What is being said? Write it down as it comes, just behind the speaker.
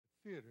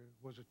theater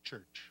was a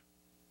church.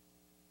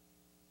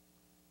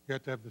 You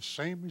have to have the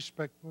same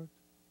respect for it.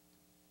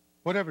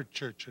 Whatever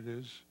church it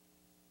is,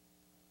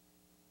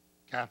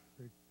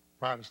 Catholic,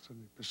 Protestant,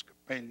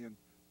 Episcopalian,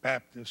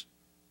 Baptist,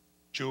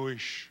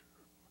 Jewish,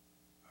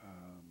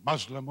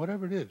 Muslim,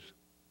 whatever it is,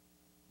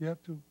 you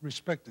have to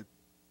respect it.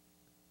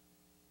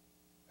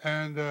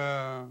 And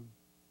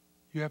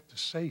you have to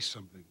say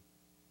something.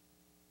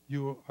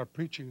 You are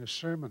preaching a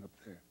sermon up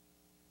there.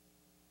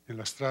 In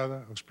La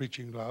Strada, I was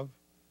preaching love.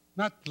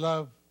 Not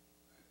love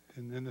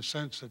in the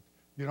sense that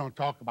you don't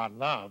talk about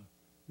love.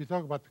 You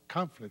talk about the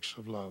conflicts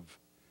of love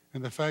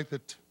and the fact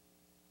that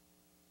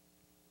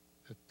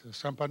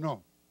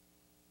Sampano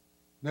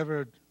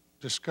never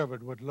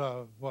discovered what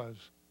love was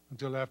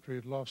until after he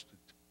had lost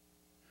it.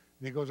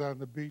 And he goes out on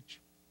the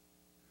beach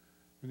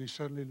and he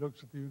suddenly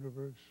looks at the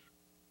universe.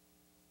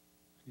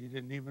 He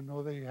didn't even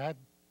know they had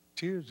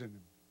tears in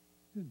him.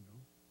 He didn't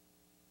know.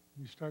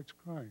 And he starts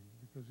crying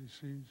because he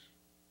sees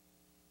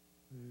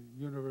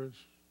the universe.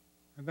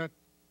 And that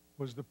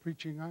was the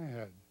preaching I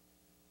had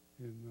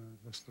in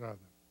La Strada.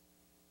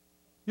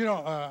 You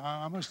know,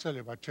 I must tell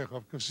you about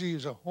Chekhov because he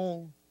is a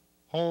whole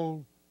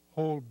book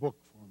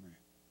for me.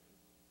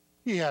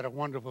 He had a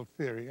wonderful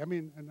theory. I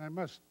mean, and I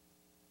must,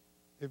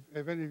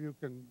 if any of you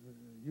can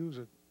use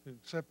it,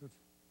 except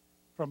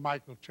from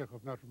Michael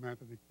Chekhov, not from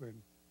Anthony Quinn.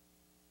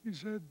 He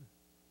said,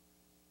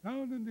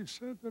 down in the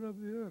center of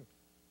the earth,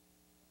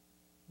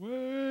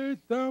 way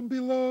down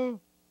below,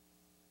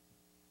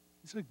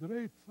 it's a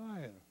great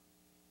fire,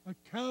 a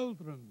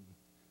cauldron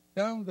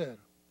down there.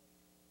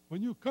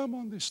 When you come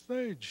on the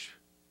stage,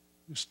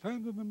 you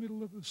stand in the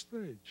middle of the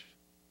stage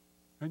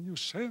and you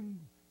send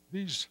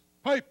these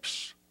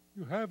pipes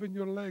you have in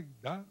your leg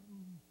down,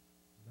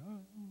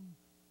 down,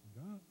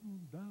 down,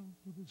 down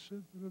to the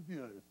center of the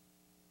earth.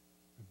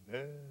 And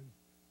there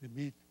they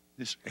meet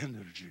this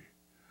energy.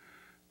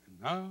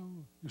 And now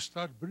you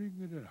start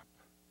bringing it up.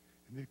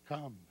 And it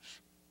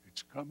comes.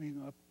 It's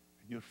coming up,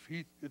 and your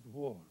feet get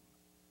warm.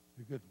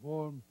 You get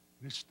warm,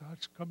 and it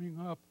starts coming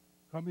up,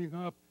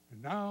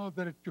 and now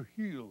they're at your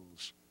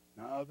heels.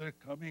 Now they're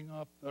coming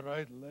up the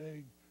right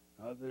leg.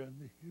 Now they're in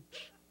the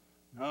hips.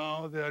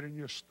 Now they are in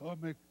your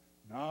stomach.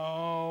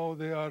 Now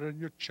they are in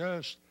your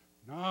chest.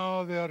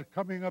 Now they are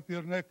coming up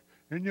your neck,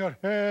 in your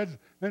head,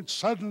 and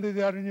suddenly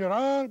they are in your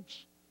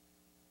arms.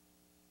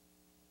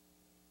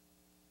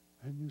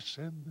 And you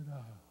send it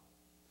out.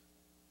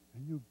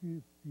 And you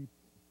give people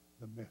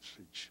the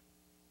message.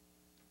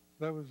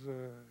 That was,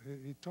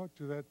 he taught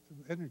you that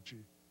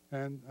energy.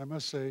 And I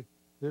must say,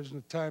 there's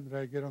no time that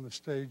I get on the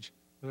stage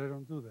that I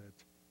don't do that.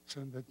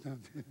 Send that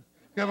down.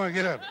 Come on,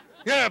 get up.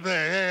 Get up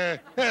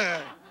there.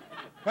 Yeah.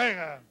 Hang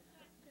on.